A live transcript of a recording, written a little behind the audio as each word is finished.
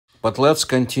But let's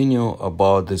continue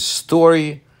about the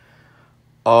story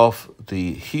of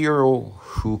the hero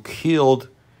who killed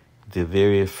the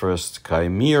very first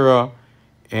chimera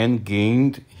and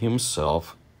gained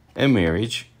himself a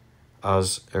marriage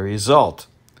as a result.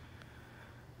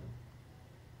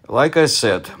 Like I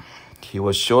said, he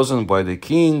was chosen by the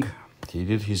king, he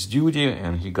did his duty,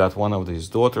 and he got one of his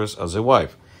daughters as a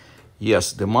wife.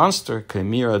 Yes, the monster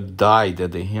Chimera died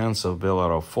at the hands of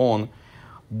Bellerophon,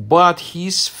 but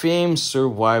his fame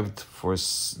survived for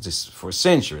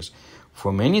centuries.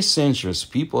 For many centuries,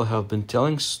 people have been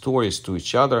telling stories to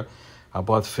each other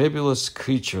about fabulous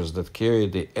creatures that carry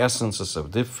the essences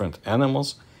of different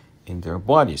animals in their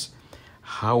bodies.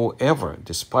 However,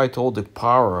 despite all the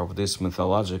power of these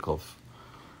mythological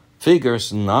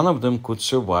figures, none of them could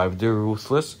survive the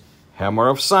ruthless hammer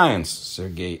of science,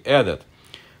 Sergei added.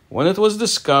 When it was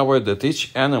discovered that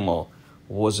each animal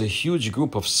was a huge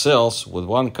group of cells with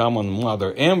one common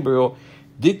mother embryo,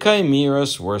 the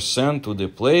chimeras were sent to the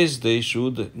place they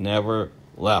should never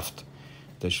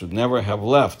have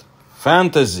left,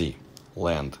 fantasy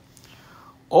land.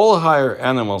 All higher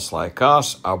animals like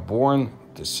us are born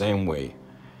the same way.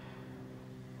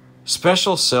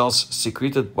 Special cells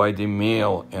secreted by the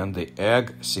male and the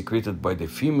egg secreted by the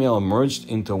female merged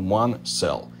into one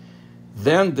cell.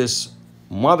 Then this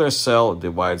mother cell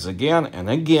divides again and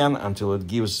again until it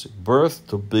gives birth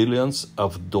to billions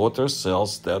of daughter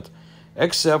cells that,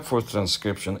 except for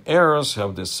transcription errors,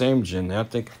 have the same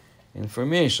genetic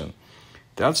information.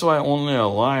 That's why only a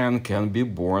lion can be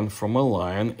born from a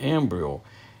lion embryo.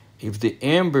 If the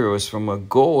embryo is from a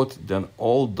goat, then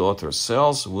all daughter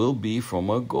cells will be from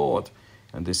a goat.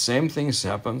 And the same thing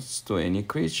happens to any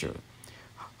creature.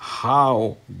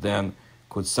 How, then,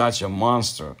 could such a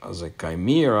monster as a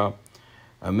chimera,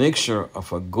 a mixture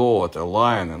of a goat, a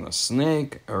lion, and a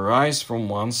snake, arise from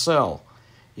one cell?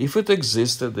 If it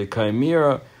existed, the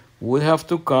chimera would have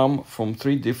to come from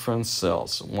three different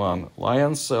cells: one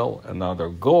lion cell, another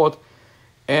goat,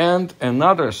 and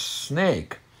another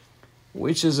snake,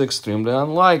 which is extremely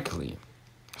unlikely.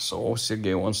 So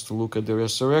Sergei wants to look at the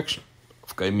resurrection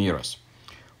of chimeras.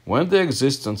 When the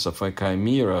existence of a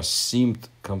chimera seemed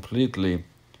completely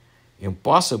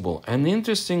impossible, an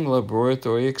interesting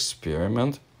laboratory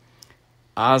experiment,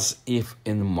 as if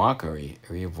in mockery,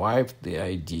 revived the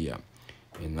idea.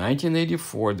 In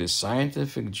 1984, the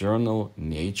scientific journal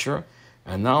Nature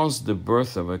announced the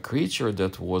birth of a creature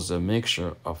that was a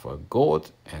mixture of a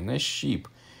goat and a sheep.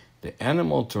 The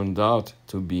animal turned out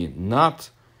to be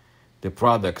not the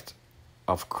product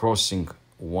of crossing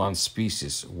one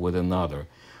species with another,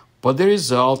 but the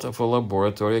result of a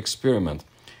laboratory experiment.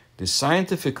 The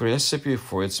scientific recipe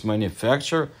for its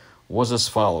manufacture was as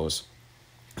follows.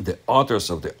 The authors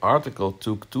of the article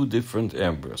took two different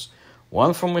embryos,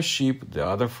 one from a sheep, the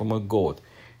other from a goat.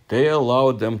 They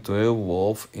allowed them to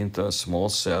evolve into a small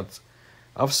set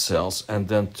of cells and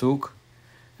then took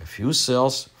a few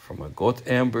cells from a goat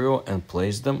embryo and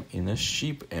placed them in a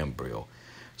sheep embryo.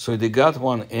 So they got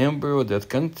one embryo that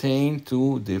contained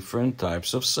two different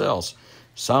types of cells,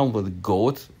 some with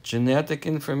goat genetic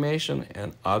information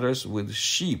and others with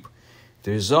sheep.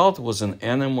 The result was an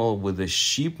animal with a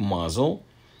sheep muzzle,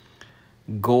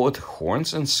 goat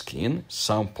horns and skin,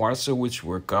 some parts of which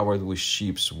were covered with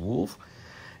sheep's wool,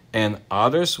 and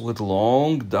others with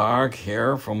long dark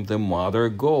hair from the mother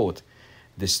goat.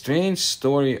 The strange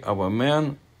story of a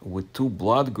man with two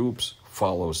blood groups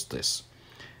follows this.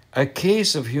 A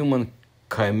case of human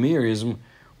chimerism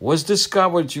was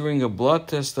discovered during a blood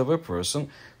test of a person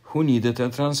who needed a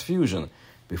transfusion.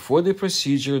 Before the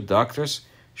procedure, doctors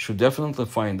should definitely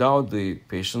find out the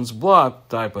patient's blood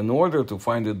type in order to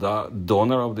find a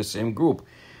donor of the same group.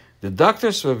 The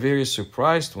doctors were very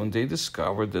surprised when they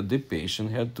discovered that the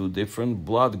patient had two different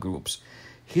blood groups.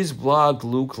 His blood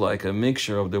looked like a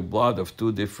mixture of the blood of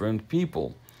two different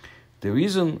people. The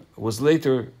reason was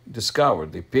later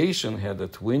discovered. The patient had a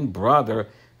twin brother,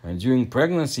 and during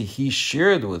pregnancy he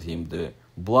shared with him the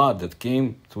blood that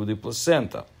came through the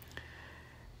placenta.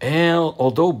 And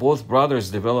although both brothers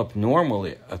developed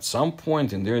normally, at some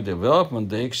point in their development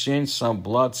they exchanged some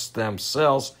blood stem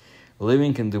cells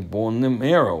living in the bone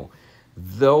marrow.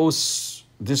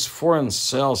 These foreign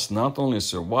cells not only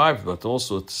survived but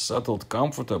also settled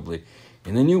comfortably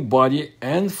in a new body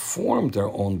and formed their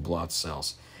own blood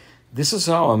cells. This is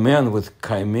how a man with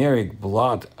chimeric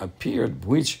blood appeared,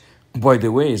 which, by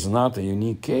the way, is not a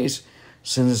unique case,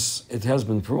 since it has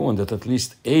been proven that at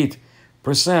least 8%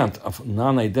 of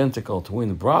non-identical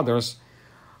twin brothers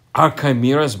are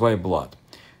chimeras by blood.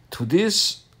 To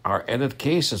this are added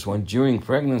cases when during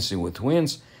pregnancy with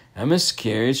twins, a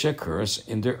miscarriage occurs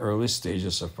in the early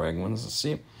stages of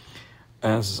pregnancy,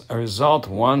 As a result,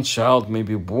 one child may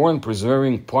be born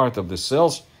preserving part of the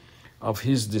cells of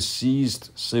his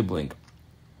deceased sibling.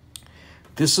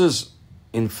 This is,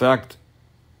 in fact,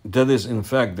 there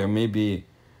may be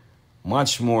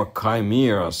much more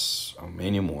chimeras, or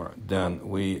many more, than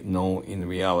we know in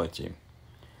reality.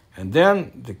 And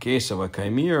then the case of a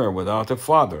chimera without a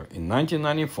father. In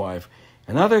 1995,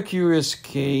 another curious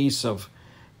case of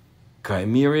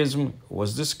chimerism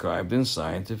was described in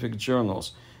scientific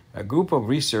journals. A group of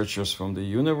researchers from the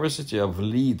University of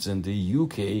Leeds in the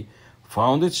UK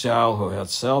found a child who had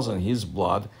cells in his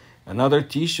blood and other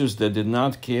tissues that did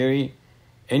not carry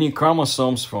any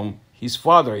chromosomes from his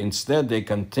father. Instead, they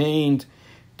contained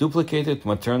duplicated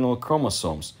maternal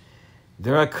chromosomes.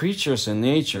 There are creatures in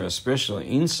nature, especially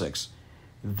insects,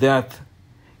 that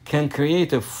can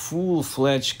create a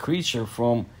full-fledged creature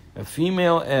from a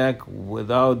female egg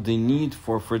without the need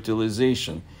for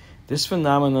fertilization. This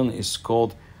phenomenon is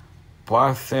called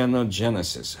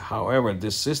parthenogenesis. However,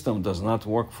 this system does not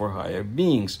work for higher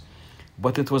beings,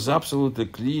 but it was absolutely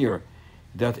clear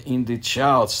that in the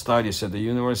child studies at the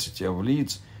University of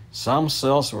Leeds, some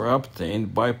cells were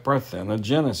obtained by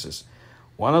parthenogenesis.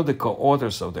 One of the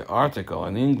co-authors of the article,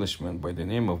 an Englishman by the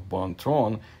name of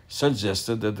Bontron,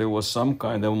 suggested that there was some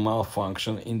kind of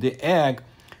malfunction in the egg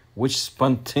which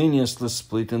spontaneously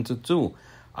split into two.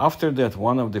 After that,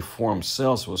 one of the formed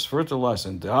cells was fertilized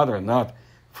and the other not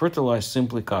fertilized,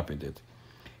 simply copied it.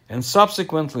 And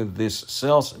subsequently, these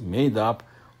cells made up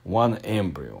one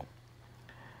embryo.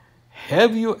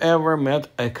 Have you ever met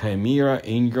a chimera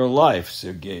in your life?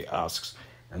 Sergey asks.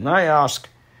 And I ask,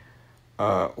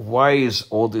 why is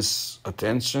all this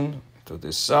attention to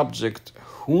this subject?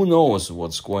 Who knows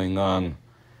what's going on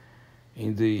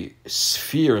in the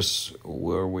spheres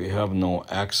where we have no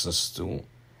access to,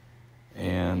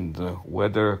 and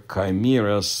whether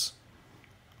chimeras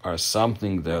are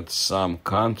something that some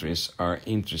countries are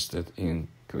interested in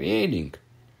creating.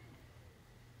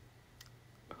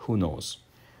 Who knows?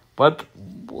 But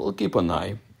we'll keep an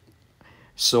eye.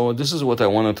 So this is what I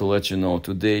wanted to let you know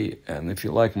today. And if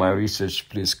you like my research,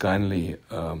 please kindly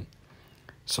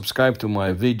subscribe to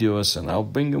my videos, and I'll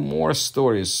bring you more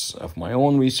stories of my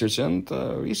own research and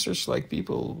research like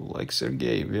people like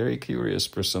Sergey, very curious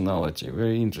personality,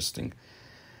 very interesting.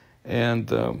 And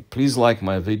please like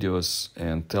my videos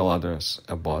and tell others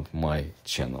about my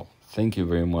channel. Thank you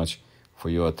very much for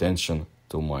your attention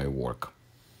to my work.